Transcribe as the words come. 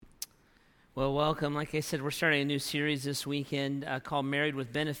Well, welcome. Like I said, we're starting a new series this weekend called Married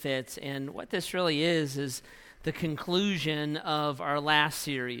with Benefits. And what this really is the conclusion of our last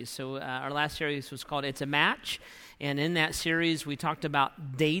series. So our last series was called It's a Match. And in that series, we talked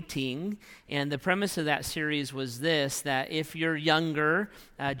about dating. And the premise of that series was this, that if you're younger,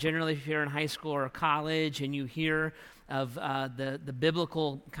 generally if you're in high school or college, and you hear of the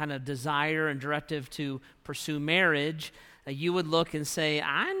biblical kind of desire and directive to pursue marriage, you would look and say,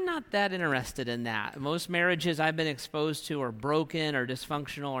 I'm not that interested in that. Most marriages I've been exposed to are broken or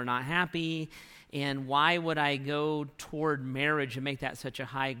dysfunctional or not happy, and why would I go toward marriage and make that such a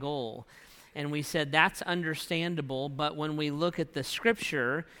high goal? And we said that's understandable, but when we look at the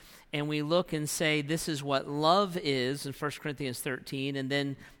scripture and we look and say this is what love is in 1 Corinthians 13, and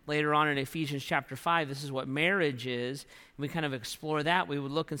then later on in Ephesians chapter 5, this is what marriage is, and we kind of explore that, we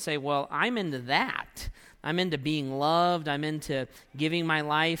would look and say, well, I'm into that. I'm into being loved. I'm into giving my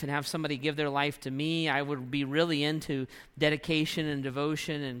life and have somebody give their life to me. I would be really into dedication and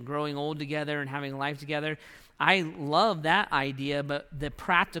devotion and growing old together and having life together. I love that idea, but the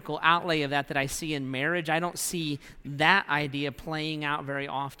practical outlay of that I see in marriage, I don't see that idea playing out very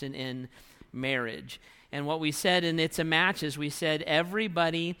often in marriage. And what we said in It's a Match is we said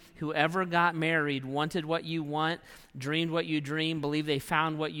everybody who ever got married wanted what you want, dreamed what you dreamed, believed they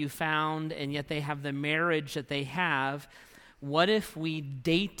found what you found, and yet they have the marriage that they have. What if we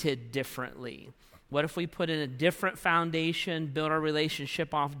dated differently? What if we put in a different foundation, build our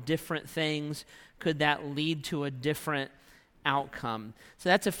relationship off different things? Could that lead to a different outcome? So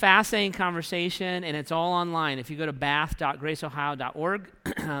that's a fascinating conversation, and it's all online. If you go to bath.graceohio.org,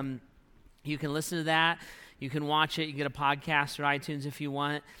 you can listen to that. You can watch it. You get a podcast or iTunes if you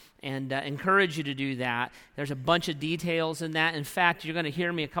want, and encourage you to do that. There's a bunch of details in that. In fact, you're going to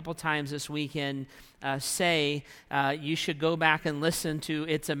hear me a couple times this weekend say you should go back and listen to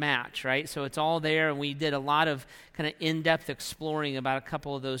It's a Match, right? So it's all there, and we did a lot of kind of in-depth exploring about a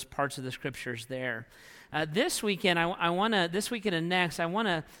couple of those parts of the scriptures there. This weekend, this weekend and next, I want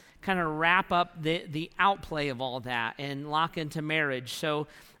to kind of wrap up the outplay of all that and lock into marriage. So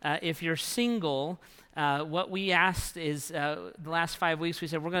if you're single, what we asked is the last 5 weeks, we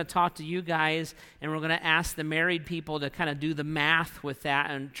said we're going to talk to you guys and we're going to ask the married people to kind of do the math with that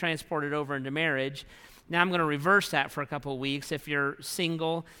and transport it over into marriage. Now I'm going to reverse that for a couple of weeks. If you're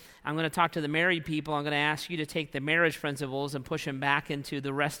single, I'm going to talk to the married people. I'm going to ask you to take the marriage principles and push them back into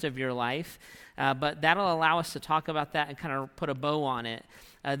the rest of your life. But that'll allow us to talk about that and kind of put a bow on it.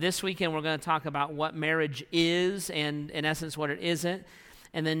 This weekend, we're going to talk about what marriage is and, in essence, what it isn't.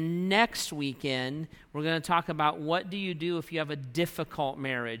 And then next weekend, we're going to talk about what do you do if you have a difficult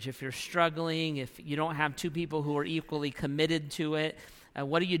marriage, if you're struggling, if you don't have two people who are equally committed to it.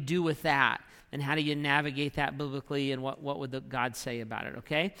 What do you do with that? And how do you navigate that biblically, and what would God say about it,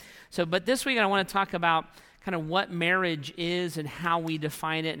 okay? But this week I want to talk about kind of what marriage is and how we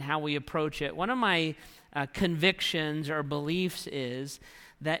define it and how we approach it. One of my convictions or beliefs is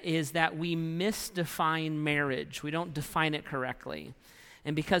that we misdefine marriage. We don't define it correctly.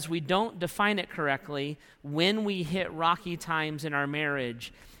 And because we don't define it correctly, when we hit rocky times in our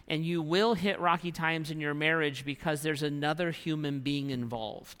marriage, and you will hit rocky times in your marriage because there's another human being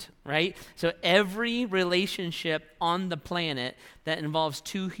involved, right? So every relationship on the planet that involves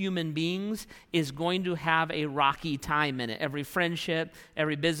two human beings is going to have a rocky time in it. Every friendship,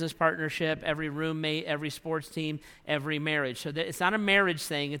 every business partnership, every roommate, every sports team, every marriage. So it's not a marriage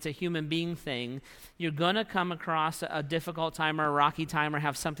thing, it's a human being thing. You're going to come across a difficult time or a rocky time or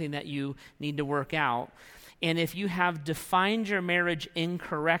have something that you need to work out. And if you have defined your marriage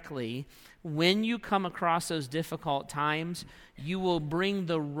incorrectly, when you come across those difficult times, you will bring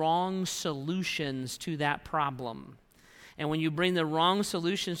the wrong solutions to that problem. And when you bring the wrong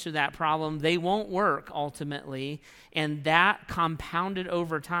solutions to that problem, they won't work ultimately. And that compounded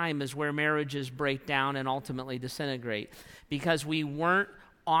over time is where marriages break down and ultimately disintegrate, because we weren't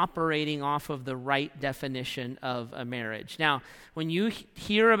operating off of the right definition of a marriage. Now, when you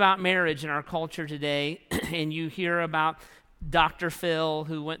hear about marriage in our culture today, and you hear about Dr. Phil,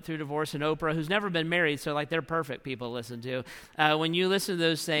 who went through divorce, and Oprah, who's never been married, so like they're perfect people to listen to. When you listen to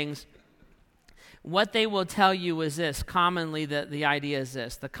those things, what they will tell you is this. Commonly, the idea is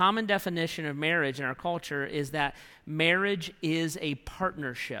this. The common definition of marriage in our culture is that marriage is a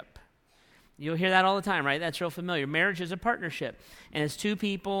partnership. You'll hear that all the time, right? That's real familiar. Marriage is a partnership, and it's two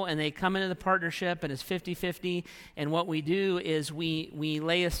people, and they come into the partnership, and it's 50-50, and what we do is we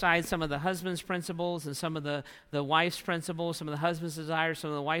lay aside some of the husband's principles and some of the wife's principles, some of the husband's desires, some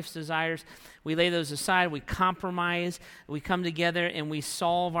of the wife's desires. We lay those aside, we compromise, we come together, and we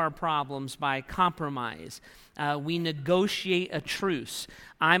solve our problems by compromise. We negotiate a truce.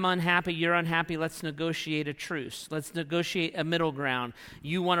 I'm unhappy, you're unhappy, let's negotiate a truce. Let's negotiate a middle ground.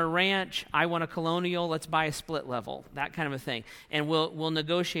 You want a ranch, I want a colonial, let's buy a split level, that kind of a thing. And we'll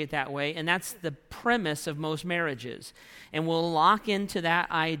negotiate that way, and that's the premise of most marriages. And we'll lock into that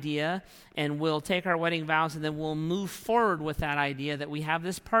idea, and we'll take our wedding vows, and then we'll move forward with that idea that we have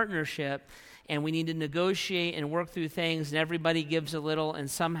this partnership, and we need to negotiate and work through things, and everybody gives a little, and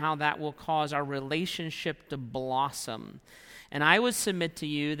somehow that will cause our relationship to blossom. And I would submit to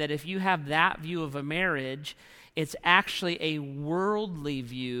you that if you have that view of a marriage, it's actually a worldly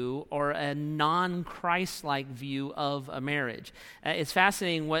view or a non-Christ-like view of a marriage. It's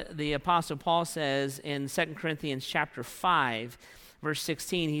fascinating what the Apostle Paul says in 2 Corinthians chapter 5, verse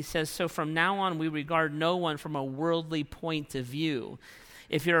 16. He says, "So from now on we regard no one from a worldly point of view."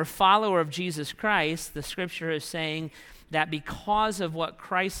 If you're a follower of Jesus Christ, the scripture is saying that because of what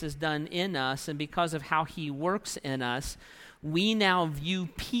Christ has done in us and because of how he works in us, we now view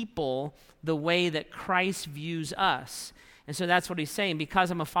people the way that Christ views us. And so that's what he's saying. Because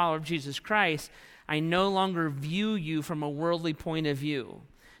I'm a follower of Jesus Christ, I no longer view you from a worldly point of view.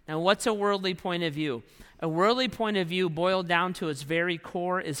 Now, what's a worldly point of view? A worldly point of view, boiled down to its very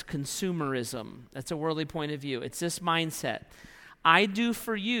core, is consumerism. That's a worldly point of view. It's this mindset. I do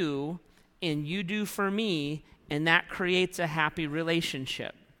for you, and you do for me, and that creates a happy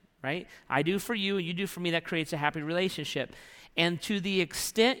relationship, right? I do for you, and you do for me, that creates a happy relationship. And to the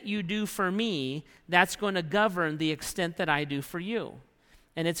extent you do for me, that's going to govern the extent that I do for you.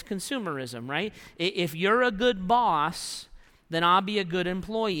 And it's consumerism, right? If you're a good boss, then I'll be a good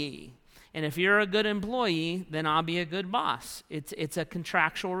employee. And if you're a good employee, then I'll be a good boss. It's a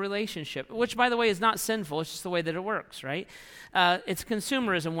contractual relationship, which, by the way, is not sinful. It's just the way that it works, right? It's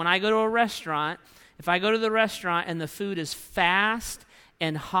consumerism. When I go to a restaurant, if I go to the restaurant and the food is fast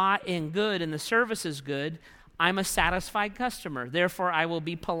and hot and good and the service is good, I'm a satisfied customer. Therefore, I will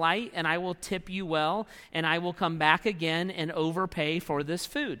be polite and I will tip you well and I will come back again and overpay for this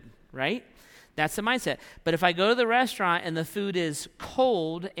food, right? That's the mindset. But if I go to the restaurant and the food is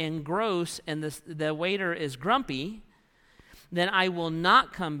cold and gross and the waiter is grumpy, then I will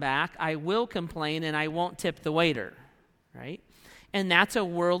not come back, I will complain, and I won't tip the waiter, right? And that's a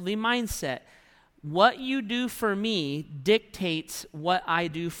worldly mindset. What you do for me dictates what I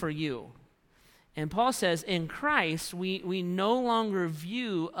do for you. And Paul says, in Christ, we no longer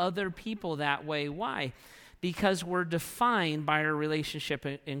view other people that way. Why? Because we're defined by our relationship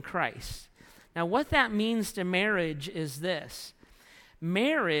in Christ. Now, what that means to marriage is this.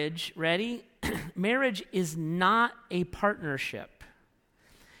 Marriage, ready? Marriage is not a partnership.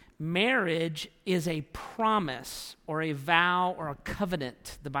 Marriage is a promise or a vow or a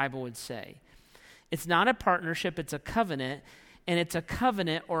covenant, the Bible would say. It's not a partnership, it's a covenant, and it's a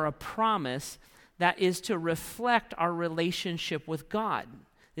covenant or a promise that is to reflect our relationship with God.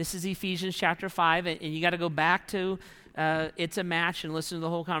 This is Ephesians chapter 5, and you got to go back to It's a Match and listen to the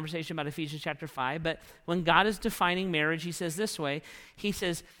whole conversation about Ephesians chapter 5. But when God is defining marriage, he says this way. He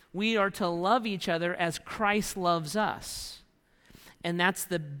says, we are to love each other as Christ loves us. And that's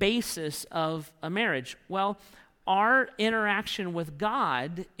the basis of a marriage. Well, our interaction with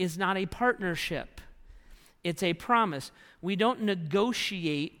God is not a partnership. It's a promise. We don't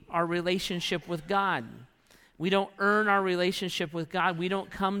negotiate our relationship with God. We don't earn our relationship with God. We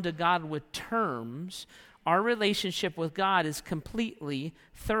don't come to God with terms. Our relationship with God is completely,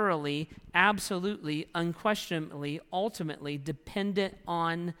 thoroughly, absolutely, unquestionably, ultimately dependent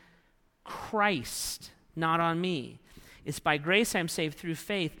on Christ, not on me. It's by grace I'm saved through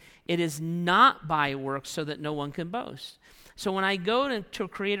faith. It is not by works so that no one can boast. So when I go to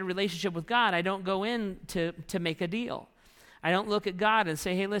create a relationship with God, I don't go in to make a deal. I don't look at God and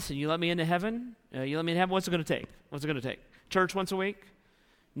say, hey, listen, you let me into heaven? You let me into heaven? What's it going to take? What's it going to take? Church once a week?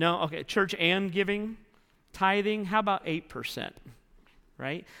 No? Okay, church and giving? Tithing? How about 8%?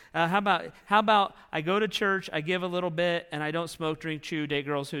 Right? How about I go to church, I give a little bit, and I don't smoke, drink, chew, date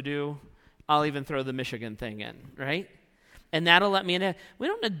girls who do? I'll even throw the Michigan thing in, right? And that'll let me in. We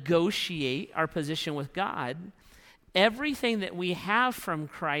don't negotiate our position with God. Everything that we have from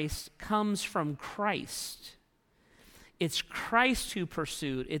Christ comes from Christ. It's Christ who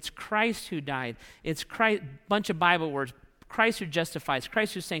pursued. It's Christ who died. It's Christ, bunch of Bible words. Christ who justifies,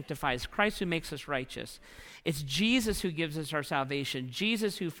 Christ who sanctifies, Christ who makes us righteous. It's Jesus who gives us our salvation,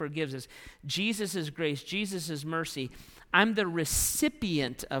 Jesus who forgives us, Jesus' grace, Jesus' mercy. I'm the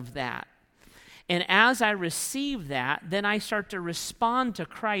recipient of that. And as I receive that, then I start to respond to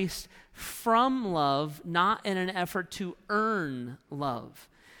Christ from love, not in an effort to earn love.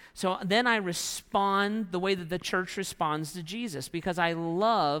 So then I respond the way that the church responds to Jesus, because I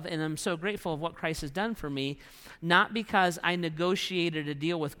love and I'm so grateful of what Christ has done for me, not because I negotiated a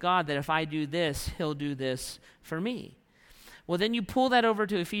deal with God that if I do this, he'll do this for me. Well, then you pull that over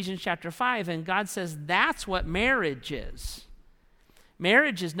to Ephesians chapter 5, and God says that's what marriage is.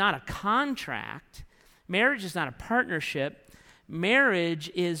 Marriage is not a contract. Marriage is not a partnership. Marriage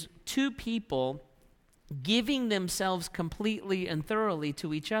is two people giving themselves completely and thoroughly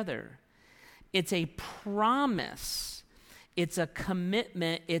to each other. It's a promise. It's a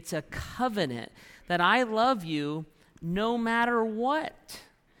commitment. It's a covenant that I love you no matter what.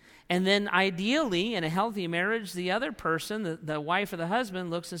 And then ideally, in a healthy marriage, the other person, the wife or the husband,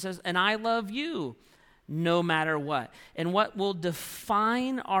 looks and says, and I love you no matter what. And what will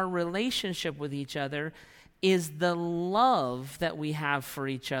define our relationship with each other is the love that we have for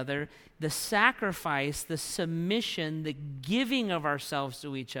each other, the sacrifice, the submission, the giving of ourselves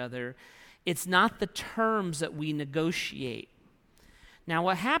to each other. It's not the terms that we negotiate. Now,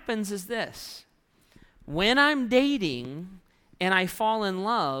 what happens is this. When I'm dating and I fall in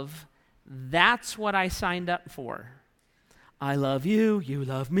love, that's what I signed up for. I love you, you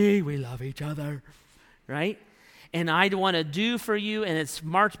love me, we love each other, right? And I want to do for you, and it's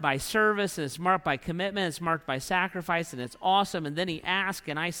marked by service, and it's marked by commitment, it's marked by sacrifice, and it's awesome. And then he asked,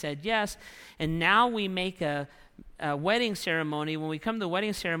 and I said yes. And now we make a wedding ceremony. When we come to the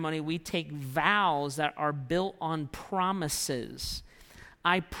wedding ceremony, we take vows that are built on promises.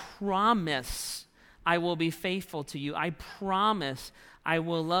 I promise I will be faithful to you. I promise I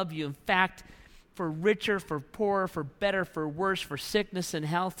will love you. In fact, for richer, for poorer, for better, for worse, for sickness and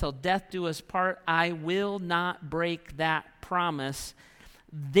health, till death do us part, I will not break that promise.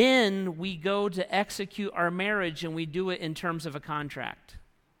 Then we go to execute our marriage, and we do it in terms of a contract.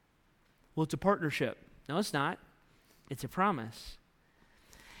 Well, it's a partnership. No, it's not. It's a promise.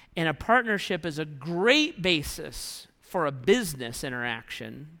 And a partnership is a great basis for a business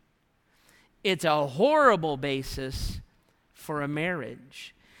interaction. It's a horrible basis for a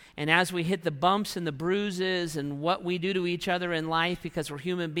marriage. And as we hit the bumps and the bruises and what we do to each other in life, because we're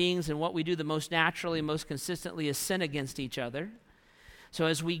human beings, and what we do the most naturally, most consistently is sin against each other. So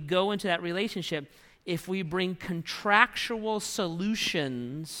as we go into that relationship, if we bring contractual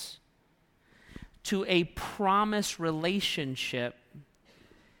solutions to a promise relationship,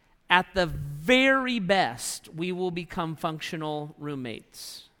 at the very best, we will become functional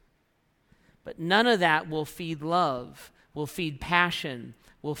roommates. But none of that will feed love, will feed passion,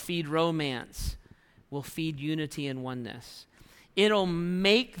 will feed romance, will feed unity and oneness. It'll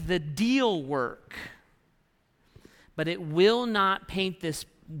make the deal work, but it will not paint this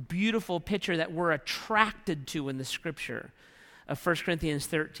beautiful picture that we're attracted to in the Scripture of 1 Corinthians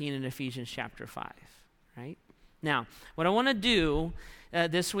 13 and Ephesians chapter 5, right? Now, what I want to do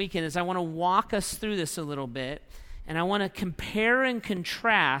this weekend is I want to walk us through this a little bit, and I want to compare and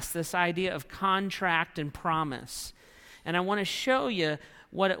contrast this idea of contract and promise. And I want to show you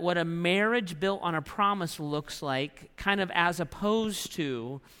what a marriage built on a promise looks like, kind of as opposed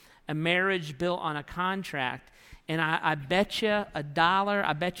to a marriage built on a contract. And I bet you $1,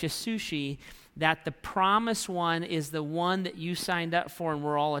 I bet you sushi, that the promise one is the one that you signed up for and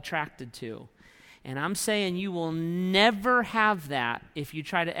we're all attracted to. And I'm saying you will never have that if you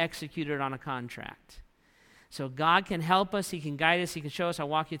try to execute it on a contract. So God can help us, he can guide us, he can show us. I'll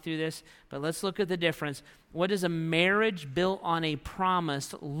walk you through this, but let's look at the difference. What does a marriage built on a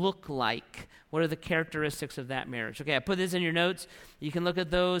promise look like? What are the characteristics of that marriage? Okay, I put this in your notes. You can look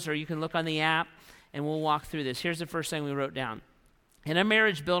at those, or you can look on the app, and we'll walk through this. Here's the first thing we wrote down. In a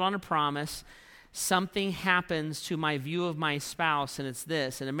marriage built on a promise, something happens to my view of my spouse, and it's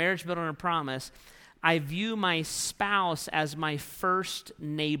this. In a marriage built on a promise, I view my spouse as my first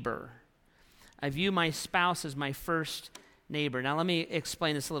neighbor. I view my spouse as my first neighbor. Now, let me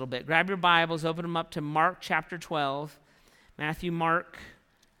explain this a little bit. Grab your Bibles, open them up to Mark chapter 12. Matthew, Mark,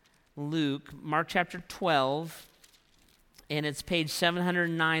 Luke. Mark chapter 12. And it's page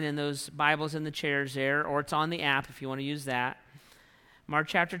 709 in those Bibles in the chairs there, or it's on the app if you want to use that. Mark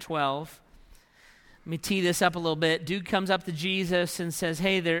chapter 12. Let me tee this up a little bit. Dude comes up to Jesus and says,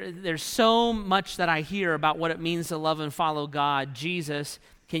 hey, there's so much that I hear about what it means to love and follow God. Jesus,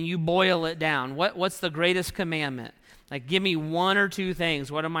 can you boil it down? What's the greatest commandment? Like, give me one or two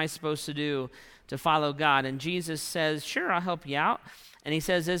things. What am I supposed to do to follow God? And Jesus says, sure, I'll help you out. And he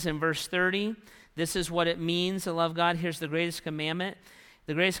says this in verse 30. This is what it means to love God. Here's the greatest commandment.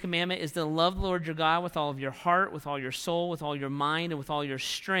 The greatest commandment is to love the Lord your God with all of your heart, with all your soul, with all your mind, and with all your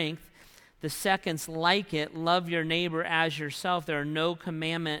strength. The second's like it, love your neighbor as yourself. There are no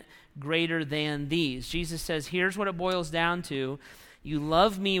commandment greater than these. Jesus says, here's what it boils down to. You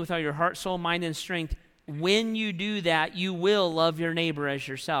love me with all your heart, soul, mind, and strength. When you do that, you will love your neighbor as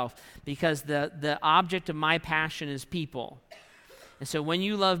yourself, because the object of my passion is people. And so when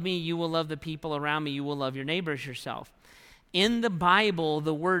you love me, you will love the people around me. You will love your neighbor as yourself. In the Bible,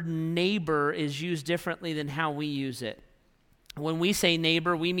 the word neighbor is used differently than how we use it. When we say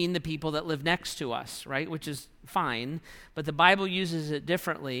neighbor, we mean the people that live next to us, right? Which is fine, but the Bible uses it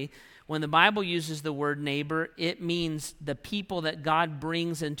differently. When the Bible uses the word neighbor, it means the people that God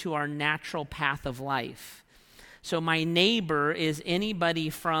brings into our natural path of life. So my neighbor is anybody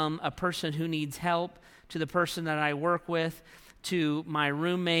from a person who needs help to the person that I work with, to my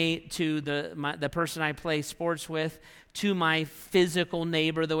roommate, to the person I play sports with, to my physical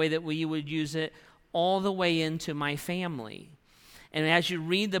neighbor, the way that we would use it, all the way into my family. And as you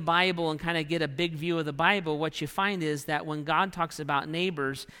read the Bible and kind of get a big view of the Bible, what you find is that when God talks about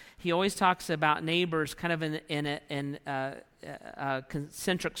neighbors, he always talks about neighbors kind of in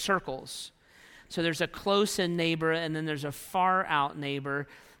concentric circles. So there's a close-in neighbor, and then there's a far-out neighbor.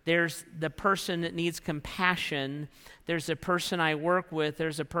 There's the person that needs compassion. There's a person I work with.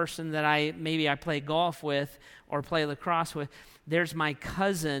 There's a person that I play golf with or play lacrosse with. There's my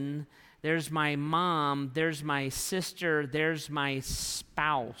cousin. There's my mom. There's my sister. There's my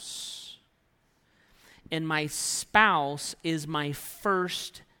spouse. And my spouse is my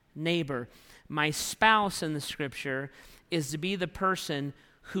first neighbor. My spouse in the Scripture is to be the person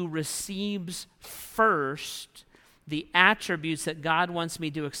who receives first the attributes that God wants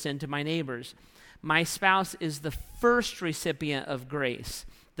me to extend to my neighbors. My spouse is the first recipient of grace,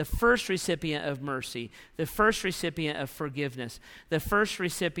 the first recipient of mercy, the first recipient of forgiveness, the first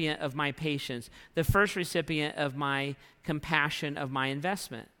recipient of my patience, the first recipient of my compassion, of my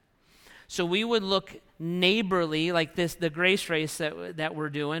investment. So we would look neighborly, like this, the grace race that we're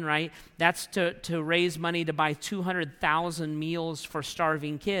doing, right? That's to raise money to buy 200,000 meals for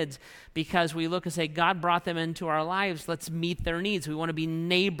starving kids, because we look and say, God brought them into our lives. Let's meet their needs. We want to be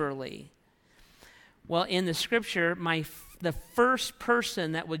neighborly. Well, in the Scripture, the first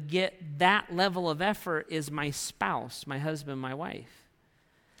person that would get that level of effort is my spouse, my husband, my wife.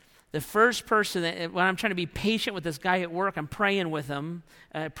 The first person that, when I'm trying to be patient with this guy at work, I'm praying with him,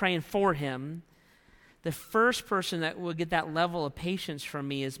 praying for him. The first person that will get that level of patience from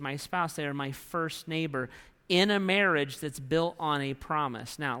me is my spouse. They are my first neighbor in a marriage that's built on a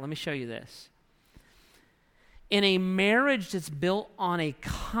promise. Now, let me show you this. In a marriage that's built on a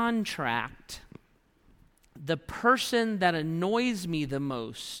contract, the person that annoys me the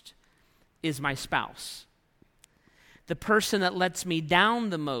most is my spouse. The person that lets me down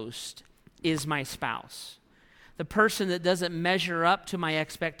the most is my spouse. The person that doesn't measure up to my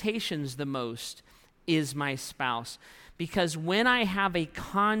expectations the most is my spouse. Because when I have a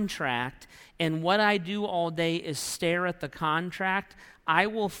contract and what I do all day is stare at the contract, I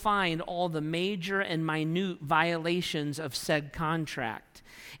will find all the major and minute violations of said contract.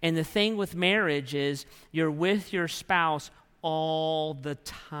 And the thing with marriage is you're with your spouse all the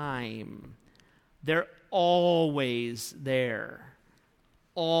time. They're always there,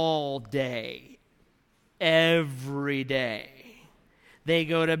 all day, every day. They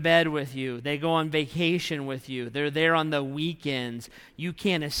go to bed with you. They go on vacation with you. They're there on the weekends. You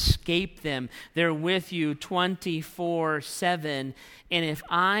can't escape them. They're with you 24/7. And if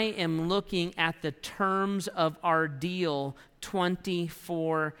I am looking at the terms of our deal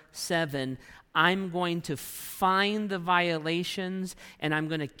 24/7, I'm going to find the violations, and I'm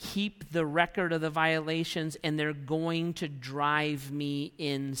going to keep the record of the violations, and they're going to drive me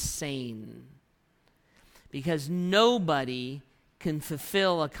insane. Because nobody can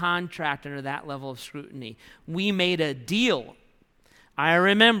fulfill a contract under that level of scrutiny. We made a deal. I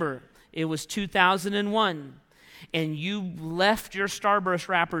remember it was 2001. And you left your Starburst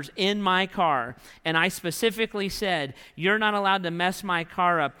wrappers in my car, and I specifically said, you're not allowed to mess my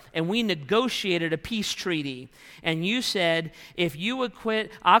car up, and we negotiated a peace treaty, and you said, if you would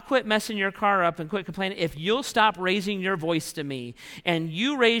quit, I'll quit messing your car up and quit complaining if you'll stop raising your voice to me. And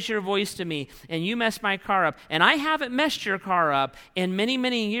you raise your voice to me, and you mess my car up, and I haven't messed your car up in many,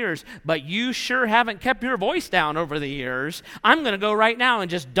 many years, but you sure haven't kept your voice down over the years. I'm going to go right now and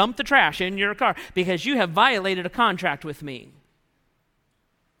just dump the trash in your car because you have violated a contract with me.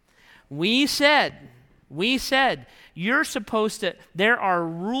 We said, you're supposed to, there are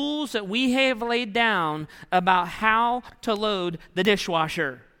rules that we have laid down about how to load the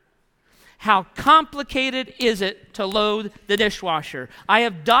dishwasher. How complicated is it to load the dishwasher? I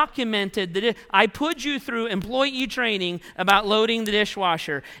have documented I put you through employee training about loading the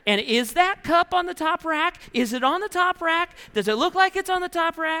dishwasher. And is that cup on the top rack? Is it on the top rack? Does it look like it's on the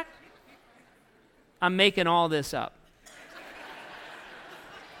top rack? I'm making all this up.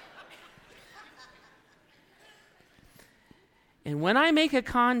 And when I make a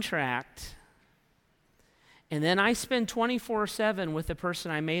contract, and then I spend 24/7 with the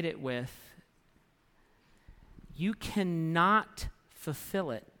person I made it with, you cannot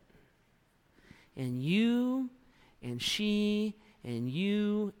fulfill it. And you and she and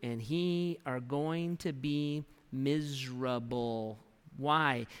you and he are going to be miserable.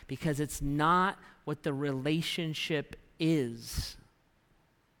 Why? Because it's not what the relationship is.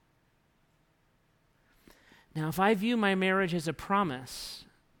 Now, if I view my marriage as a promise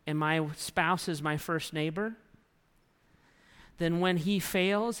and my spouse is my first neighbor, then when he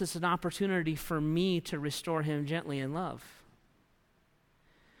fails, it's an opportunity for me to restore him gently in love.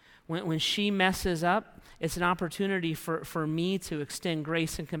 When she messes up, it's an opportunity for me to extend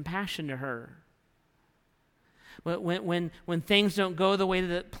grace and compassion to her. When things don't go the way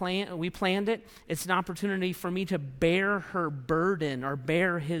that we planned it, it's an opportunity for me to bear her burden or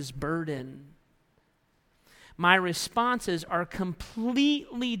bear his burden. My responses are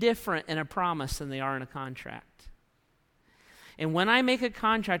completely different in a promise than they are in a contract. And when I make a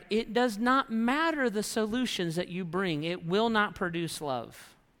contract, it does not matter the solutions that you bring. It will not produce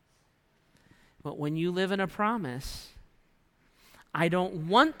love. But when you live in a promise, I don't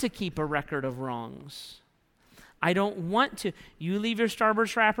want to keep a record of wrongs. I don't want to. You leave your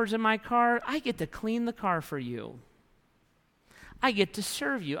Starburst wrappers in my car, I get to clean the car for you. I get to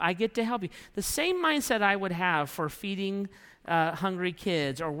serve you. I get to help you. The same mindset I would have for feeding hungry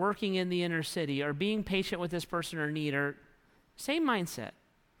kids or working in the inner city or being patient with this person or need, or same mindset.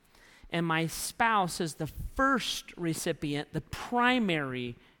 And my spouse is the first recipient, the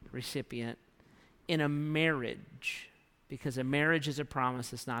primary recipient in a marriage, because a marriage is a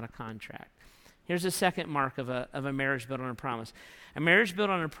promise, it's not a contract. Here's a second mark of a marriage built on a promise. A marriage built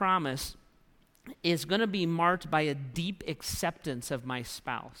on a promise is going to be marked by a deep acceptance of my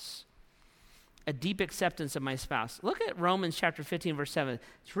spouse. A deep acceptance of my spouse. Look at Romans chapter 15, verse 7.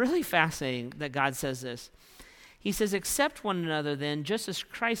 It's really fascinating that God says this. He says, accept one another then, just as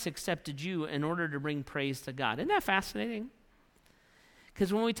Christ accepted you in order to bring praise to God. Isn't that fascinating?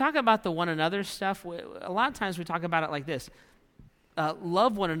 Because when we talk about the one another stuff, a lot of times we talk about it like this.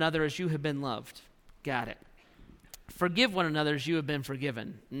 Love one another as you have been loved. Got it. Forgive one another as you have been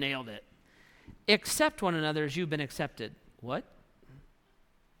forgiven. Nailed it. Accept one another as you've been accepted. What?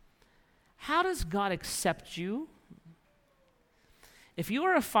 How does God accept you? If you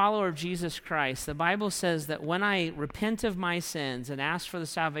are a follower of Jesus Christ, the Bible says that when I repent of my sins and ask for the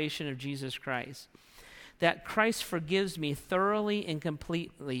salvation of Jesus Christ, that Christ forgives me thoroughly and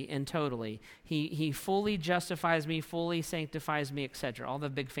completely and totally. He fully justifies me, fully sanctifies me, etc. All the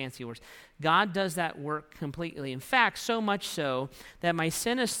big fancy words. God does that work completely. In fact, so much so that my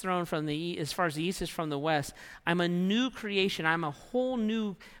sin is thrown from as far as the east is from the west. I'm a new creation. I'm a whole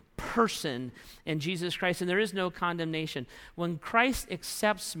new person in Jesus Christ, and there is no condemnation. When Christ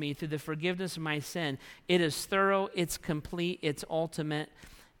accepts me through the forgiveness of my sin, it is thorough, it's complete, it's ultimate,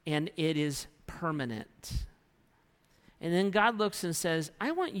 and it is permanent. And then God looks and says,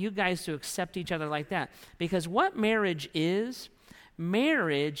 I want you guys to accept each other like that. Because what marriage is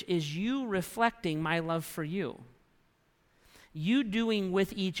you reflecting my love for you. You doing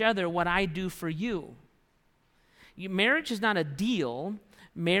with each other what I do for you. Marriage is not a deal.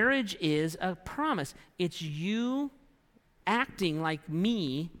 Marriage is a promise. It's you acting like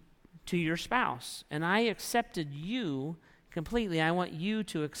me to your spouse. And I accepted you completely. I want you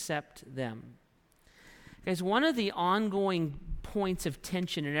to accept them. Guys, one of the ongoing points of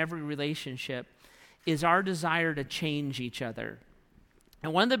tension in every relationship is our desire to change each other.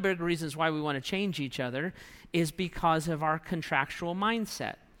 And one of the big reasons why we want to change each other is because of our contractual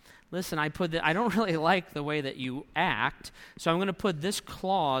mindset. Listen, I don't really like the way that you act, so I'm going to put this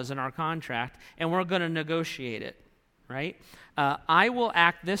clause in our contract, and we're going to negotiate it, right? I will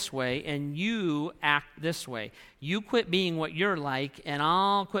act this way, and you act this way. You quit being what you're like, and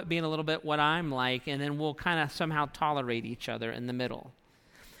I'll quit being a little bit what I'm like, and then we'll kind of somehow tolerate each other in the middle.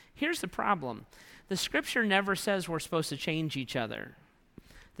 Here's the problem. The Scripture never says we're supposed to change each other.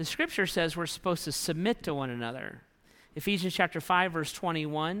 The Scripture says we're supposed to submit to one another. Ephesians chapter 5, verse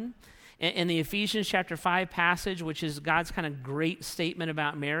 21. In the Ephesians chapter 5 passage, which is God's kind of great statement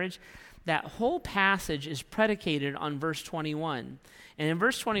about marriage, that whole passage is predicated on verse 21. And in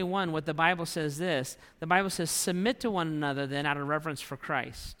verse 21, what the Bible says the Bible says, submit to one another then out of reverence for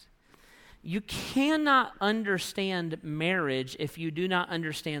Christ. You cannot understand marriage if you do not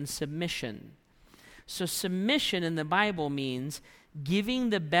understand submission. So submission in the Bible means giving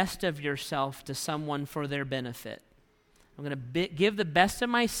the best of yourself to someone for their benefit. I'm going to give the best of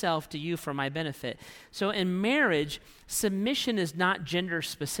myself to you for my benefit. So in marriage, submission is not gender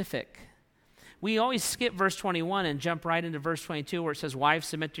specific. We always skip verse 21 and jump right into verse 22 where it says, wives,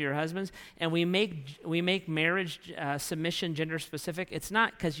 submit to your husbands, and we make marriage submission gender specific. It's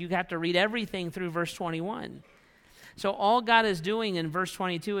not, because you have to read everything through verse 21. So all God is doing in verse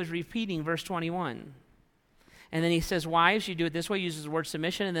 22 is repeating verse 21. And then he says, wives, you do it this way, uses the word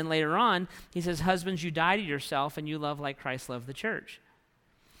submission, and then later on, he says, husbands, you die to yourself and you love like Christ loved the church.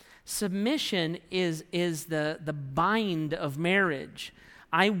 Submission is the bind of marriage.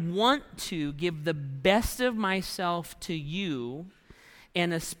 I want to give the best of myself to you,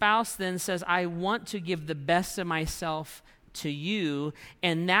 and a spouse then says, I want to give the best of myself to you,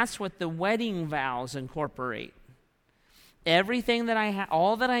 and that's what the wedding vows incorporate. Everything that I have,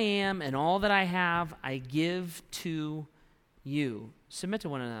 all that I am and all that I have, I give to you. Submit to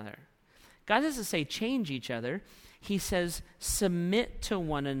one another. God doesn't say change each other. He says, submit to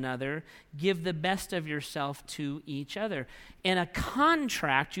one another, give the best of yourself to each other. In a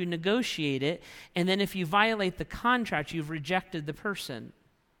contract, you negotiate it, and then if you violate the contract, you've rejected the person.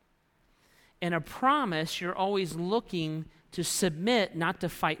 In a promise, you're always looking to submit, not to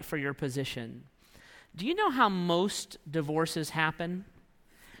fight for your position. Do you know how most divorces happen?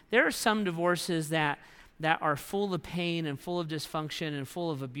 There are some divorces that are full of pain and full of dysfunction and full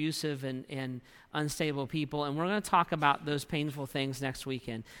of abusive and unstable people, and we're going to talk about those painful things next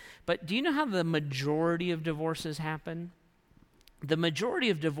weekend. But do you know how the majority of divorces happen? The majority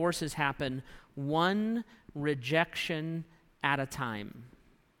of divorces happen one rejection at a time.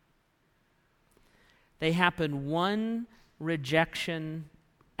 They happen one rejection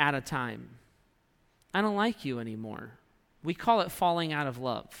at a time. I don't like you anymore. We call it falling out of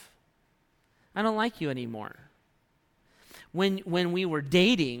love. I don't like you anymore. When we were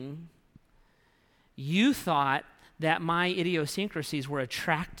dating, you thought that my idiosyncrasies were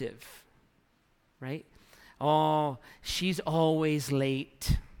attractive, right? Oh, she's always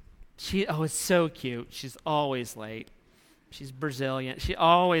late. It's so cute. She's always late. She's Brazilian. She's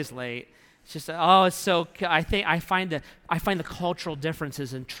always late. It's just, it's so. I find the cultural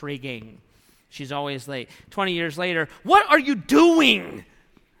differences intriguing. She's always late. 20 years later, what are you doing?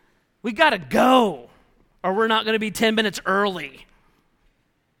 We got to go, or we're not going to be 10 minutes early.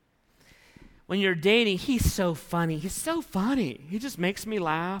 When you're dating, he's so funny. He's so funny. He just makes me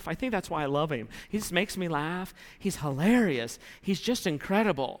laugh. I think that's why I love him. He just makes me laugh. He's hilarious. He's just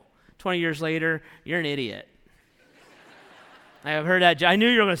incredible. 20 years later, you're an idiot. I've heard that. I knew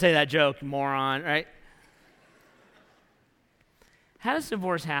you were going to say that joke, moron, right? How does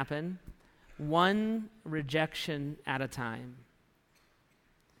divorce happen? One rejection at a time.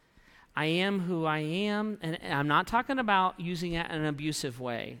 I am who I am, and I'm not talking about using it in an abusive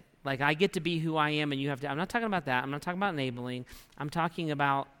way. Like I get to be who I am and you have to. I'm not talking about that. I'm not talking about enabling. I'm talking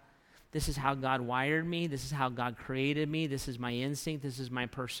about this is how God wired me. This is how God created me. This is my instinct. This is my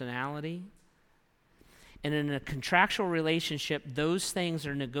personality. And in a contractual relationship, those things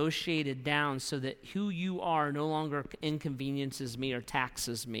are negotiated down so that who you are no longer inconveniences me or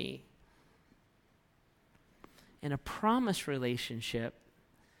taxes me. In a promise relationship,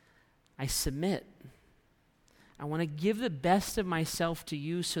 I submit. I want to give the best of myself to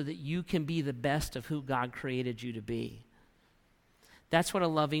you so that you can be the best of who God created you to be. That's what a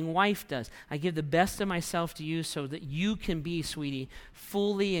loving wife does. I give the best of myself to you so that you can be, sweetie,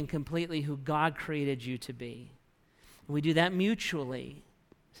 fully and completely who God created you to be. And we do that mutually,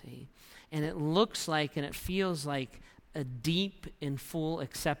 see? And it looks like and it feels like a deep and full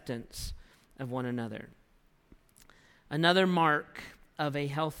acceptance of one another. Another mark of a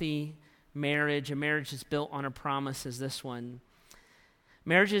healthy marriage, a marriage that's built on a promise, is this one.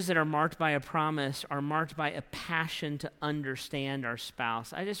 Marriages that are marked by a promise are marked by a passion to understand our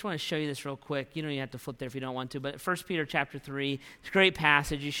spouse. I just want to show you this real quick. You don't even have to flip there if you don't want to, but 1 Peter chapter 3, it's a great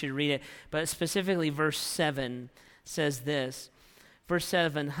passage. You should read it. But specifically verse 7 says this. Verse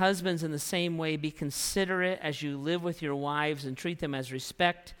 7, husbands, in the same way, be considerate as you live with your wives and treat them as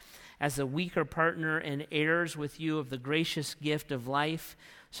respect, as a weaker partner and heirs with you of the gracious gift of life,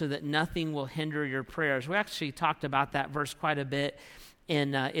 so that nothing will hinder your prayers. We actually talked about that verse quite a bit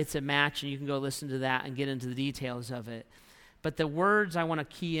in It's a Match, and you can go listen to that and get into the details of it. But the words I want to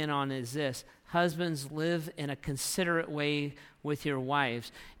key in on is this. Husbands, live in a considerate way with your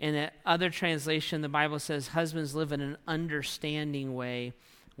wives. In the other translation, the Bible says, husbands, live in an understanding way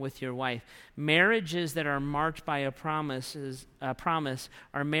with your wife. Marriages that are marked by a promise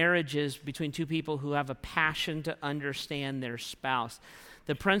are marriages between two people who have a passion to understand their spouse.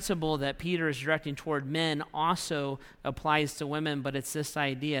 The principle that Peter is directing toward men also applies to women, but it's this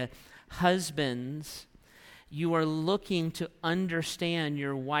idea. Husbands, you are looking to understand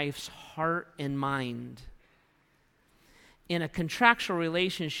your wife's heart and mind. in a contractual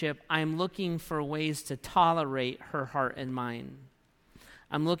relationship, I'm looking for ways to tolerate her heart and mind.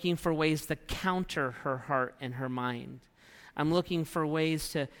 I'm looking for ways to counter her heart and her mind. I'm looking for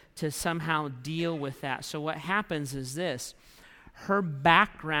ways to somehow deal with that. So what happens is this: her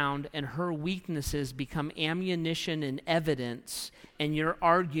background and her weaknesses become ammunition and evidence in your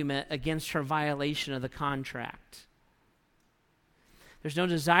argument against her violation of the contract. There's no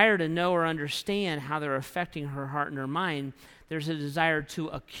desire to know or understand how they're affecting her heart and her mind. There's a desire to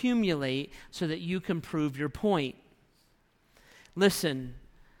accumulate so that you can prove your point. Listen,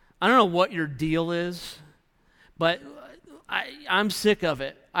 I don't know what your deal is, but I'm sick of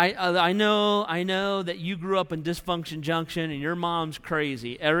it. I know that you grew up in Dysfunction Junction and your mom's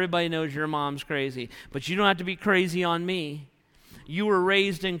crazy. Everybody knows your mom's crazy, but you don't have to be crazy on me. You were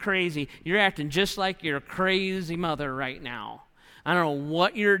raised in crazy. You're acting just like your crazy mother right now. I don't know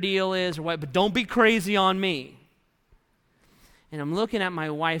what your deal is or what, but don't be crazy on me. And I'm looking at my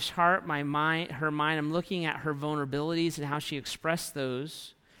wife's heart, her mind. I'm looking at her vulnerabilities and how she expressed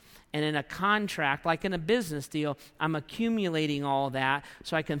those. And in a contract, like in a business deal, I'm accumulating all that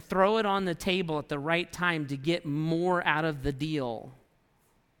so I can throw it on the table at the right time to get more out of the deal.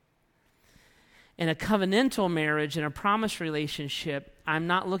 In a covenantal marriage, in a promise relationship, I'm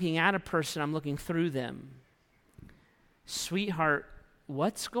not looking at a person, I'm looking through them. Sweetheart,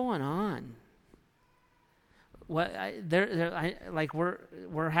 what's going on? We're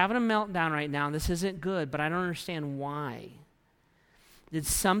having a meltdown right now. This isn't good, but I don't understand why.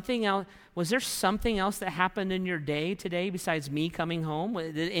 Was there something else that happened in your day today besides me coming home?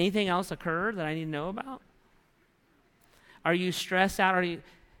 Did anything else occur that I need to know about? Are you stressed out?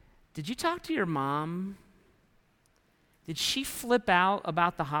 Did you talk to your mom? Did she flip out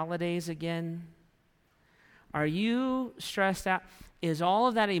about the holidays again? Are you stressed out? Is all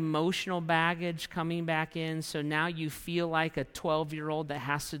of that emotional baggage coming back in so now you feel like a 12-year-old that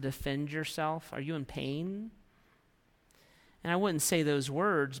has to defend yourself? Are you in pain? And I wouldn't say those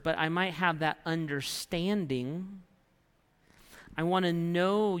words, but I might have that understanding. I want to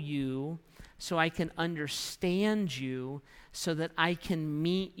know you so I can understand you so that I can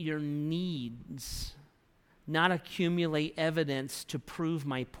meet your needs, not accumulate evidence to prove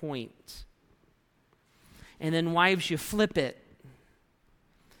my point. And then wives, you flip it.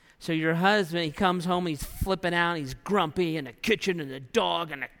 So your husband, he comes home, he's flipping out, he's grumpy, and the kitchen, and the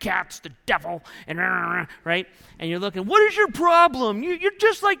dog, and the cat's the devil, and right? And you're looking, what is your problem? You're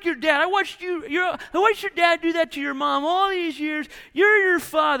just like your dad. I watched your dad do that to your mom all these years. You're your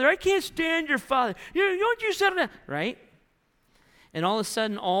father. I can't stand your father. Don't you settle down, right? And all of a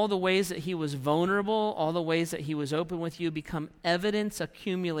sudden, all the ways that he was vulnerable, all the ways that he was open with you become evidence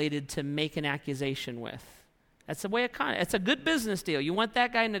accumulated to make an accusation with. That's the way it's a good business deal. You want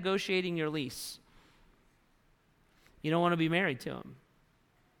that guy negotiating your lease. You don't want to be married to him.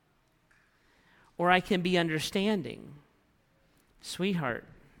 Or I can be understanding. Sweetheart,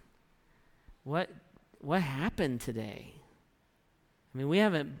 what happened today? I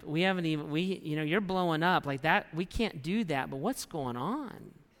mean, you're blowing up like that. We can't do that, but what's going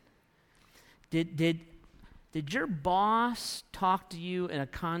on? Did your boss talk to you in a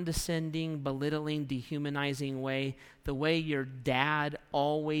condescending, belittling, dehumanizing way, the way your dad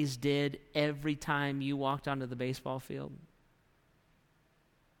always did every time you walked onto the baseball field?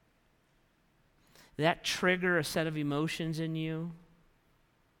 Did that trigger a set of emotions in you?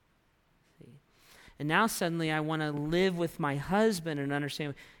 And now suddenly I want to live with my husband and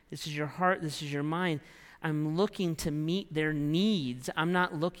understand this is your heart, this is your mind. I'm looking to meet their needs. I'm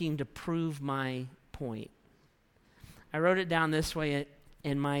not looking to prove my point. I wrote it down this way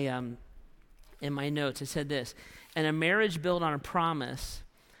in my notes. It said this: in a marriage built on a promise,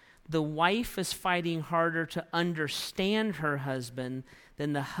 the wife is fighting harder to understand her husband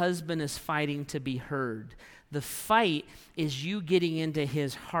than the husband is fighting to be heard. The fight is you getting into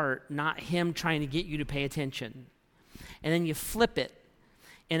his heart, not him trying to get you to pay attention. And then you flip it.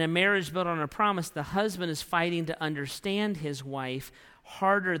 In a marriage built on a promise, the husband is fighting to understand his wife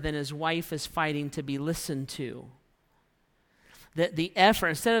harder than his wife is fighting to be listened to. The effort,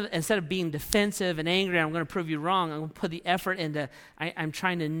 instead of being defensive and angry, I'm going to prove you wrong, I'm going to put the effort into, I'm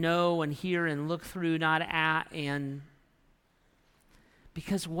trying to know and hear and look through, not at, and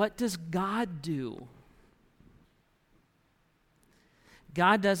because what does God do?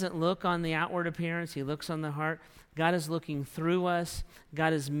 God doesn't look on the outward appearance, he looks on the heart. God is looking through us.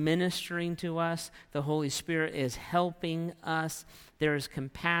 God is ministering to us. The Holy Spirit is helping us. There is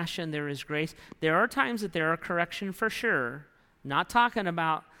compassion, there is grace. There are times that there are correction for sure. Not talking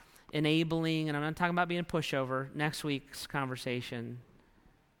about enabling, and I'm not talking about being a pushover, next week's conversation.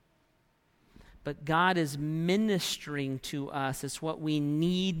 but God is ministering to us. It's what we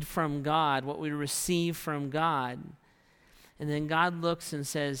need from God, what we receive from God. And then God looks and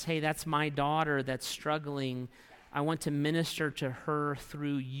says, hey, that's my daughter that's struggling. I want to minister to her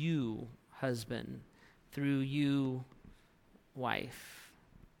through you, husband, through you, wife.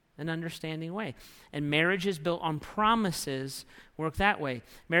 An understanding way. And marriage is built on promises work that way.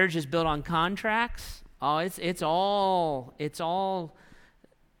 Marriage is built on contracts. Oh, it's all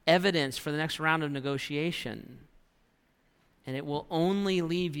evidence for the next round of negotiation. And it will only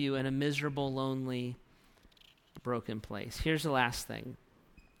leave you in a miserable, lonely, broken place. Here's the last thing.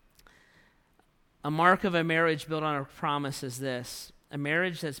 A mark of a marriage built on a promise is this. A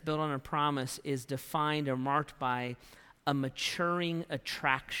marriage that's built on a promise is defined or marked by a maturing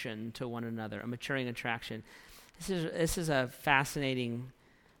attraction to one another, a maturing attraction. This is a fascinating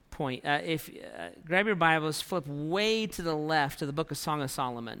point. Grab your Bibles, flip way to the left to the book of Song of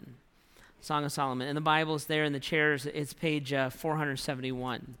Solomon. Song of Solomon. And the Bible's there in the chairs. It's page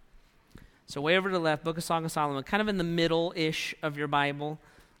 471. So way over to the left, book of Song of Solomon, kind of in the middle-ish of your Bible.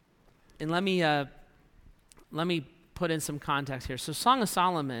 And let me put in some context here. So Song of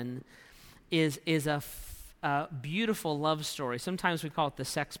Solomon is a beautiful love story. Sometimes we call it the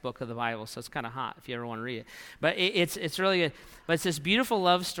sex book of the Bible, so it's kind of hot if you ever want to read it. But it's really good. But it's this beautiful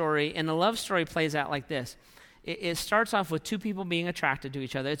love story, and the love story plays out like this. It starts off with two people being attracted to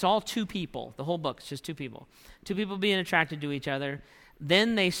each other. It's all two people. The whole book is just two people. Two people being attracted to each other.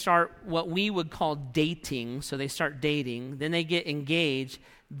 Then they start what we would call dating. So they start dating. Then they get engaged.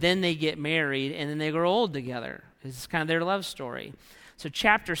 Then they get married, and then they grow old together. It's kind of their love story. So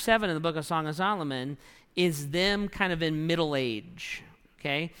chapter 7 in the book of Song of Solomon is them kind of in middle age,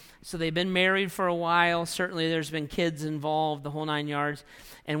 okay? So they've been married for a while. Certainly there's been kids involved, the whole 9 yards.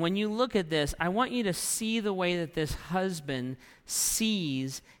 And when you look at this, I want you to see the way that this husband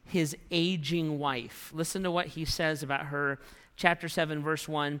sees his aging wife. Listen to what he says about her. Chapter 7, verse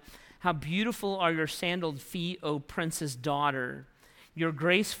 1, how beautiful are your sandaled feet, O princess daughter. Your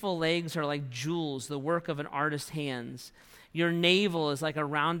graceful legs are like jewels, the work of an artist's hands. Your navel is like a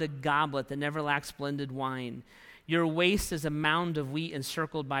rounded goblet that never lacks blended wine. Your waist is a mound of wheat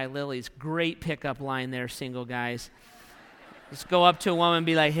encircled by lilies. Great pickup line there, single guys. Just go up to a woman and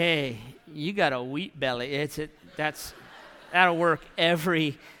be like, hey, you got a wheat belly. That'll work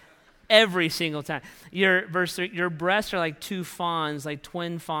every single time. Verse 3, your breasts are like two fawns, like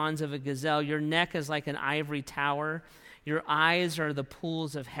twin fawns of a gazelle. Your neck is like an ivory tower. Your eyes are the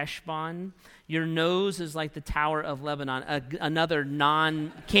pools of Heshbon. Your nose is like the tower of Lebanon. Another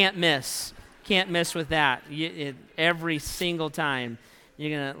can't miss with that. Every single time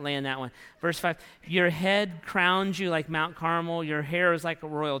you're going to land that one. Verse 5, your head crowns you like Mount Carmel. Your hair is like a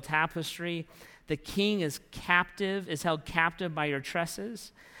royal tapestry. The king is held captive by your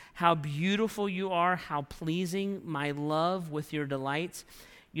tresses. How beautiful you are, how pleasing, my love, with your delights.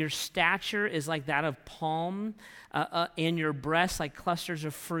 Your stature is like that of palm, and your breasts like clusters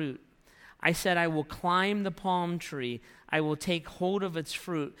of fruit. I said, I will climb the palm tree. I will take hold of its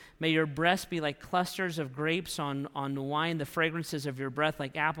fruit. May your breasts be like clusters of grapes on wine, the fragrances of your breath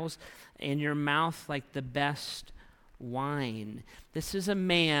like apples, and your mouth like the best wine. This is a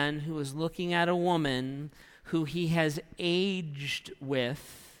man who is looking at a woman who he has aged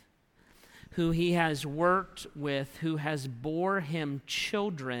with, who he has worked with, who has bore him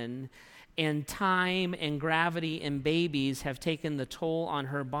children, and time and gravity and babies have taken the toll on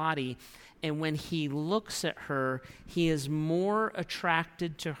her body. And when he looks at her, he is more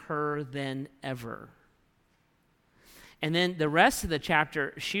attracted to her than ever. And then the rest of the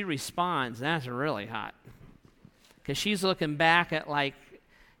chapter, she responds. That's really hot. Because she's looking back at like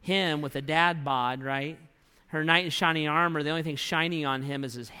him with a dad bod, right? Her knight in shining armor, the only thing shiny on him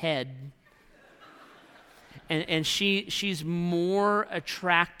is his head. And she's more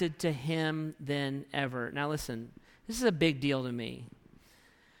attracted to him than ever. Now listen, this is a big deal to me.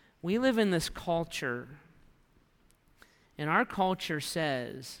 We live in this culture, and our culture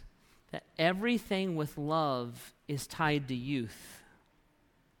says that everything with love is tied to youth.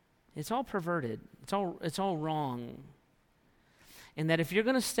 It's all perverted. It's all wrong. And that if you're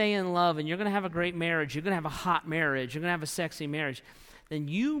going to stay in love and you're going to have a great marriage, you're going to have a hot marriage, you're going to have a sexy marriage, then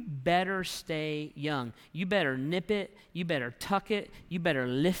you better stay young. You better nip it. You better tuck it. You better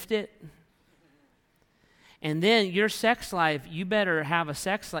lift it. And then your sex life, you better have a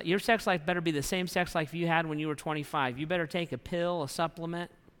sex life. Your sex life better be the same sex life you had when you were 25. You better take a pill, a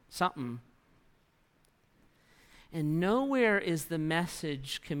supplement, something. And nowhere is the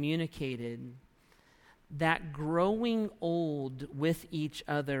message communicated that growing old with each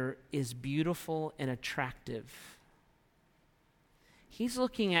other is beautiful and attractive. He's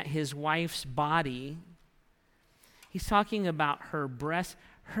looking at his wife's body. He's talking about her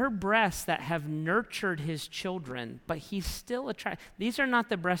breasts that have nurtured his children, but he's still attracted. These are not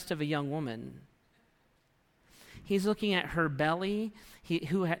the breasts of a young woman. He's looking at her belly,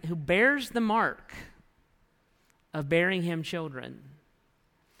 who bears the mark of bearing him children.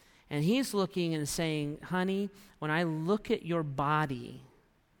 And he's looking and saying, honey, when I look at your body,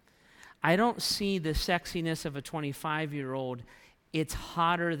 I don't see the sexiness of a 25-year-old. It's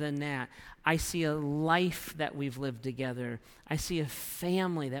hotter than that. I see a life that we've lived together. I see a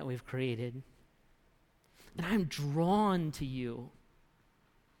family that we've created. And I'm drawn to you.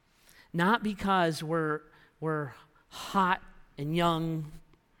 Not because we're hot and young,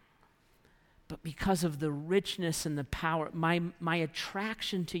 but because of the richness and the power. My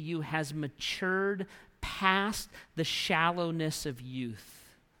attraction to you has matured past the shallowness of youth.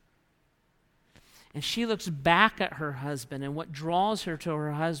 And she looks back at her husband, and what draws her to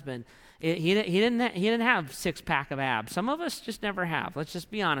her husband, he didn't have six-pack of abs. Some of us just never have. Let's just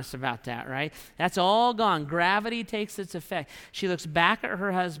be honest about that, right? That's all gone. Gravity takes its effect. She looks back at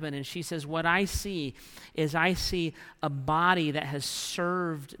her husband, and she says, what I see is I see a body that has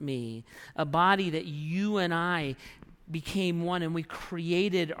served me, a body that you and I became one, and we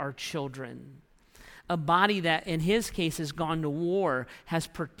created our children. A body that, in his case, has gone to war, has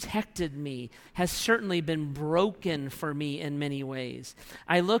protected me, has certainly been broken for me in many ways.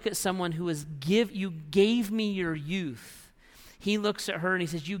 I look at someone who you gave me your youth. He looks at her and he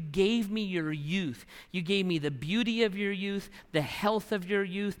says, you gave me your youth. You gave me the beauty of your youth, the health of your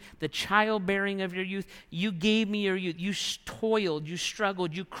youth, the childbearing of your youth. You gave me your youth. You toiled, you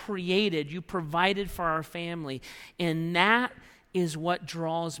struggled, you created, you provided for our family. And that is what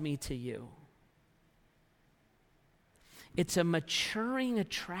draws me to you. It's a maturing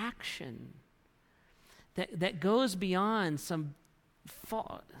attraction that goes beyond some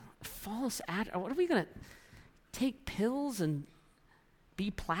false what are we going to take pills and be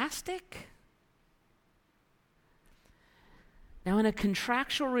plastic? Now, in a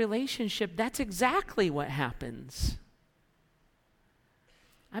contractual relationship, that's exactly what happens.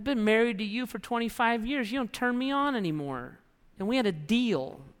 I've been married to you for 25 years. You don't turn me on anymore. And we had a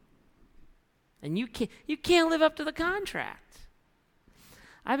deal. And you can't live up to the contract.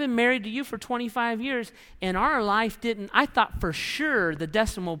 I've been married to you for 25 years, and our life I thought for sure the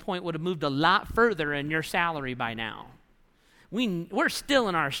decimal point would have moved a lot further in your salary by now. We're still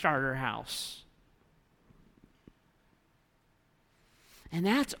in our starter house. And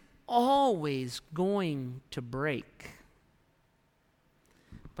that's always going to break.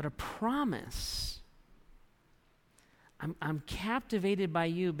 But a promise, I'm captivated by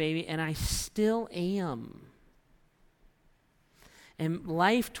you, baby, and I still am. And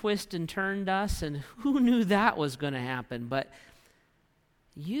life twisted and turned us, and who knew that was going to happen? But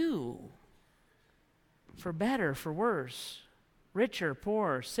you, for better, for worse, richer,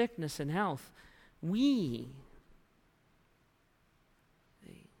 poorer, sickness and health, we.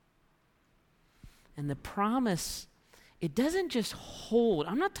 And the promise, it doesn't just hold.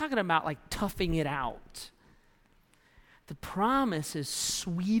 I'm not talking about like toughing it out. The promise is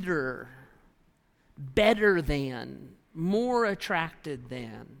sweeter, better than, more attracted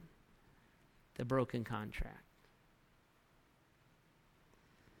than the broken contract.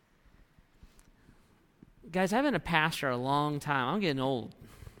 Guys, I've been a pastor a long time. I'm getting old.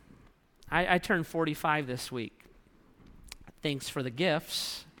 I turned 45 this week. Thanks for the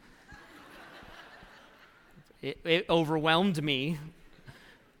gifts. It overwhelmed me.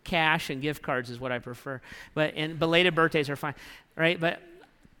 Cash and gift cards is what I prefer. And belated birthdays are fine, right? But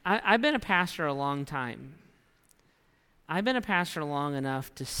I've been a pastor a long time. I've been a pastor long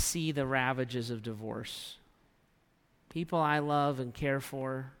enough to see the ravages of divorce. People I love and care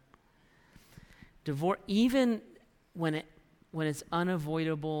for. Divorce, even when it's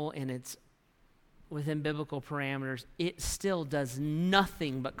unavoidable and it's within biblical parameters, it still does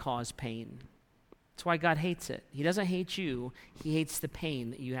nothing but cause pain. That's why God hates it. He doesn't hate you. He hates the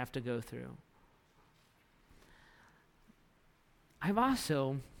pain that you have to go through. I've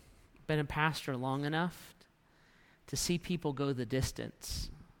also been a pastor long enough to see people go the distance.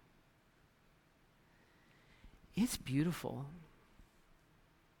 It's beautiful.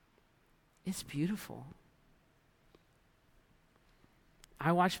 It's beautiful.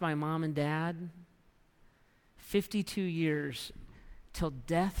 I watched my mom and dad 52 years till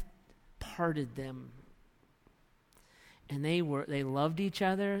death parted them. And they loved each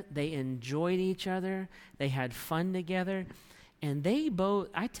other, they enjoyed each other, they had fun together, and they both,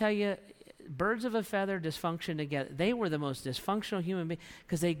 I tell you, birds of a feather, dysfunction together. They were the most dysfunctional human beings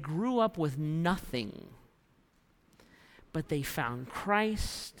because they grew up with nothing. but they found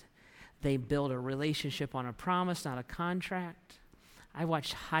Christ. They built a relationship on a promise, not a contract. I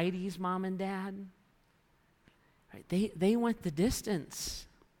watched Heidi's mom and dad. Right? They went the distance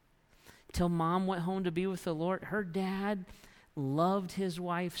till mom went home to be with the Lord. Her dad loved his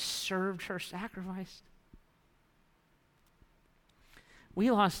wife, served her, sacrificed.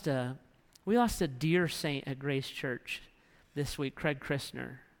 We lost a dear saint at Grace Church this week, Craig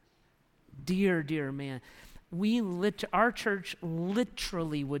Christner. Dear, dear man. Our church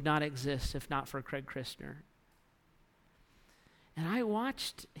literally would not exist if not for Craig Christner. And I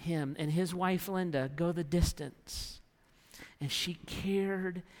watched him and his wife Linda go the distance. And she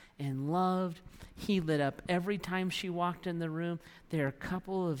cared and loved. He lit up every time she walked in the room. They're a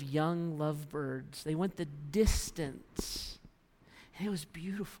couple of young lovebirds. They went the distance. And it was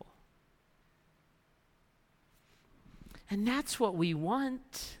beautiful. And that's what we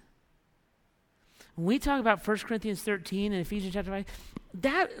want. When we talk about 1 Corinthians 13 and Ephesians chapter 5,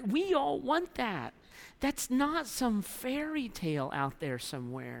 that we all want that. That's not some fairy tale out there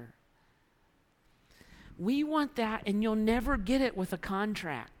somewhere. We want that, and you'll never get it with a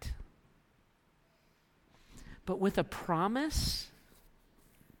contract. But with a promise,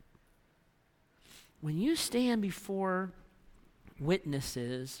 when you stand before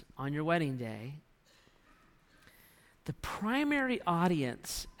witnesses on your wedding day, the primary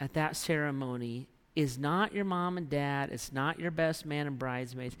audience at that ceremony is not your mom and dad. It's not your best man and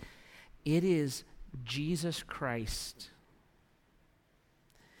bridesmaids. It is Jesus Christ.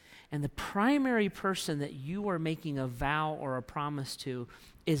 And the primary person that you are making a vow or a promise to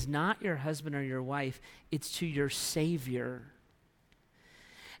is not your husband or your wife. It's to your Savior.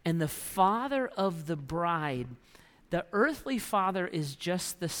 And the father of the bride, the earthly father is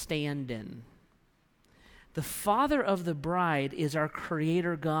just the stand-in. The father of the bride is our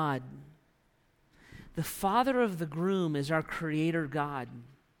Creator God. The father of the groom is our Creator God.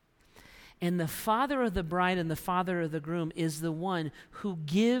 And the father of the bride and the father of the groom is the one who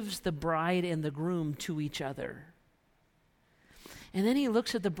gives the bride and the groom to each other. And then he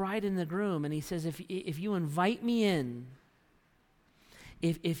looks at the bride and the groom and he says, if you invite me in,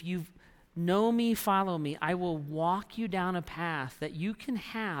 if you know me, follow me, I will walk you down a path that you can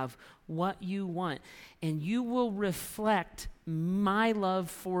have what you want. And you will reflect my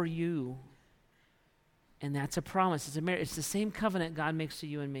love for you. And that's a promise. It's a marriage. It's the same covenant God makes to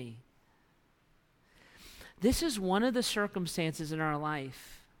you and me. This is one of the circumstances in our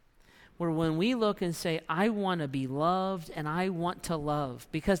life where when we look and say, I want to be loved and I want to love,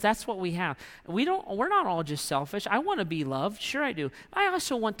 because that's what we have. We're not all just selfish. I want to be loved. Sure I do. I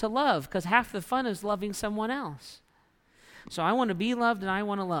also want to love, because half the fun is loving someone else. So I want to be loved and I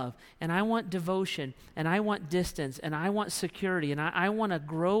want to love. And I want devotion and I want distance and I want security and I want to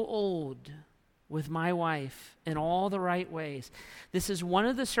grow old with my wife in all the right ways. This is one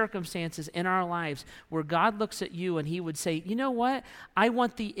of the circumstances in our lives where God looks at you and he would say, you know what? I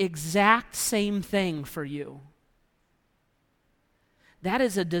want the exact same thing for you. That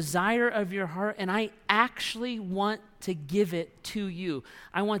is a desire of your heart, and I actually want to give it to you.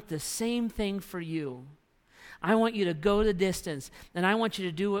 I want the same thing for you. I want you to go the distance, and I want you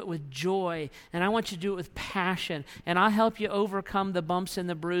to do it with joy, and I want you to do it with passion, and I'll help you overcome the bumps and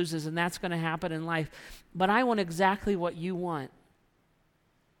the bruises, and that's going to happen in life. But I want exactly what you want.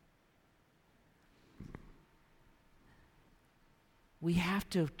 We have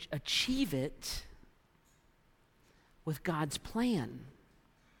to achieve it with God's plan.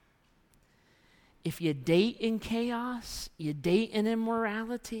 If you date in chaos, you date in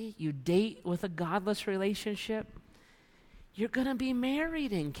immorality, you date with a godless relationship, you're going to be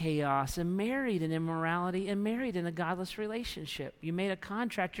married in chaos and married in immorality and married in a godless relationship. You made a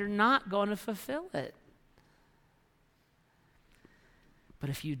contract, you're not going to fulfill it.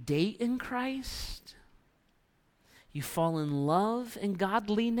 But if you date in Christ, you fall in love and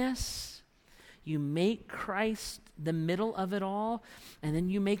godliness, you make Christ the middle of it all, and then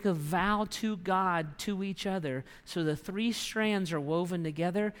you make a vow to God, to each other, so the three strands are woven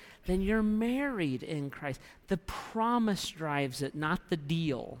together, then you're married in Christ. The promise drives it, not the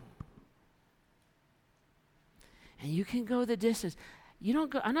deal. And you can go the distance.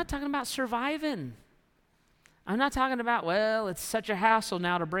 I'm not talking about surviving. I'm not talking about, well, it's such a hassle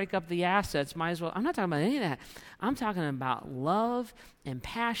now to break up the assets, might as well. I'm not talking about any of that. I'm talking about love and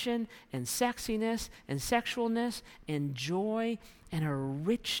passion and sexiness and sexualness and joy and a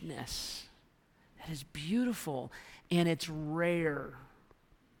richness that is beautiful, and it's rare.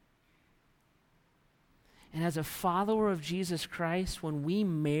 And as a follower of Jesus Christ, when we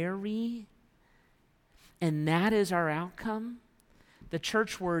marry and that is our outcome, the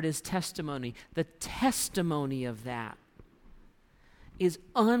church word is testimony. The testimony of that is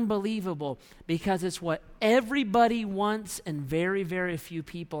unbelievable because it's what everybody wants and very, very few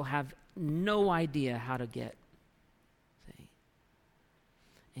people have no idea how to get. See?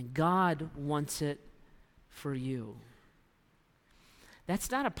 And God wants it for you. That's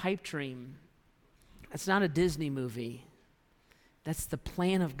not a pipe dream. That's not a Disney movie. That's the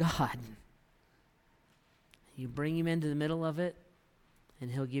plan of God. You bring him into the middle of it, and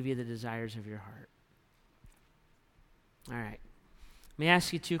he'll give you the desires of your heart. All right. Let me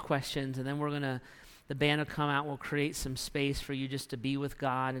ask you two questions, and then the band will come out. We'll create some space for you just to be with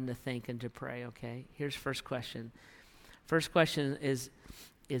God and to think and to pray, okay? Here's first question. First question is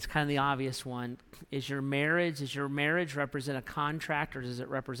kind of the obvious one. Does your marriage represent a contract, or does it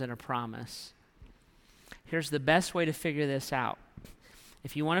represent a promise? Here's the best way to figure this out.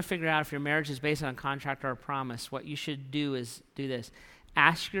 If you want to figure out if your marriage is based on a contract or a promise, what you should do is do this.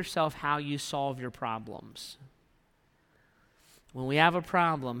 Ask yourself how you solve your problems. When we have a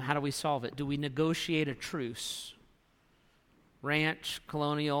problem, how do we solve it? Do we negotiate a truce? Ranch,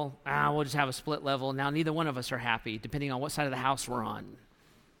 colonial, we'll just have a split level. Now, neither one of us are happy, depending on what side of the house we're on.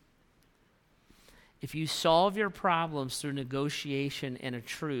 If you solve your problems through negotiation and a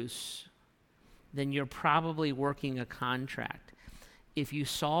truce, then you're probably working a contract. If you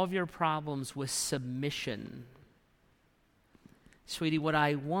solve your problems with submission, sweetie, what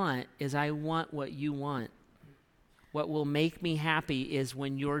I want is I want what you want. What will make me happy is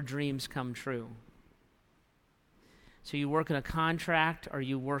when your dreams come true. So you working a contract, or are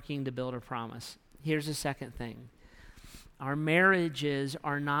you working to build a promise? Here's the second thing. Our marriages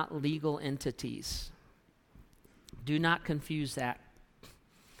are not legal entities. Do not confuse that.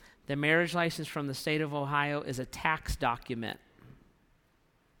 The marriage license from the state of Ohio is a tax document.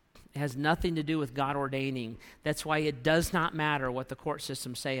 It has nothing to do with God ordaining. That's why it does not matter what the court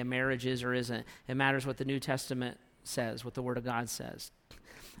systems say a marriage is or isn't. It matters what the New Testament says, what the Word of God says.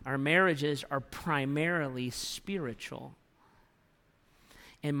 Our marriages are primarily spiritual.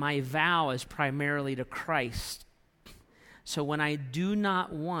 And my vow is primarily to Christ. So when I do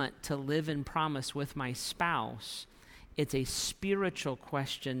not want to live in promise with my spouse, it's a spiritual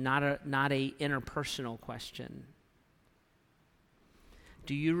question, not a interpersonal question.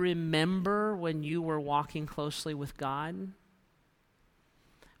 Do you remember when you were walking closely with God?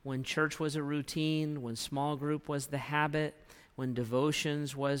 When church was a routine, when small group was the habit, when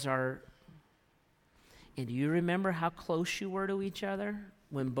devotions was our... And do you remember how close you were to each other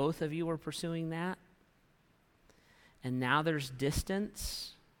when both of you were pursuing that? And now there's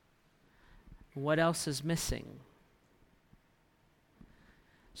distance. What else is missing?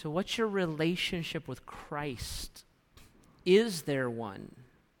 So what's your relationship with Christ? Is there one?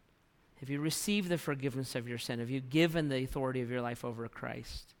 Have you received the forgiveness of your sin? Have you given the authority of your life over to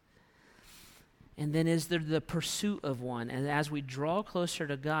Christ? And then is there the pursuit of one? And as we draw closer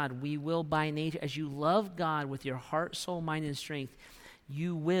to God, we will by nature, as you love God with your heart, soul, mind, and strength,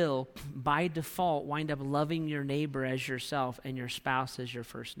 you will, by default, wind up loving your neighbor as yourself and your spouse as your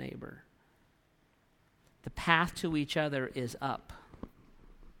first neighbor. The path to each other is up,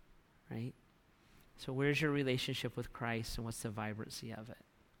 right? So where's your relationship with Christ, and what's the vibrancy of it?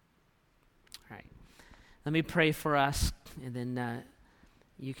 All right. Let me pray for us, and then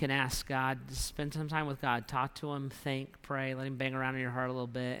you can ask God, spend some time with God, talk to him, think, pray, let him bang around in your heart a little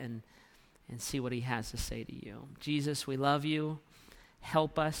bit, and see what he has to say to you. Jesus, we love you.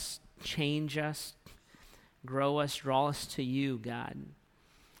 Help us, change us, grow us, draw us to you, God.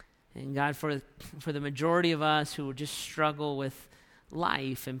 And God, for the majority of us who just struggle with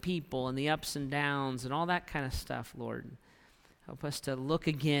life and people and the ups and downs and all that kind of stuff, Lord, help us to look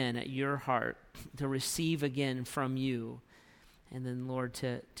again at your heart, to receive again from you, and then, Lord,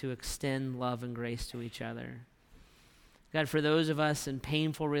 to extend love and grace to each other. God, for those of us in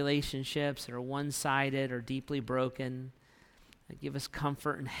painful relationships that are one-sided or deeply broken, give us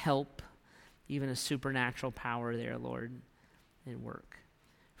comfort and help, even a supernatural power there, Lord, and work.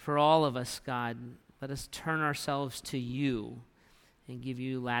 For all of us, God, let us turn ourselves to you and give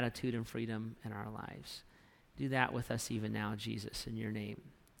you latitude and freedom in our lives. Do that with us even now, Jesus, in your name.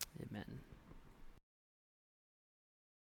 Amen.